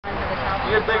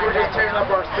You didn't think we're just tearing up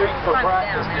our streets for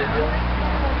practice, did you?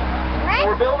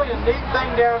 We're building a neat thing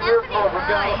down here called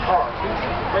Bricktown Oklahoma City.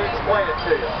 Let me explain it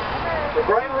to you. The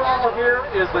gray wall here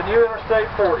is the new Interstate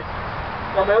 40.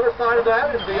 On the other side of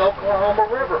that is the Oklahoma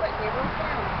River.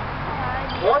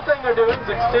 One thing they're doing is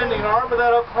extending an arm of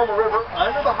that Oklahoma River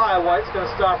under the highway. It's going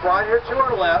to stop right here to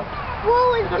our left.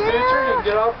 In the future, you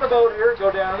can get off the boat here and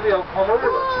go down to the Oklahoma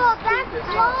River. It's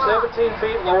 17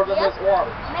 feet lower than this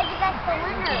water. Maybe that's the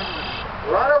winner.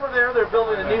 Right over there, they're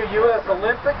building a new U.S.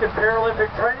 Olympic and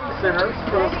Paralympic training centers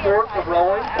for the sports of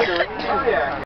rowing, canoeing, and kayaking.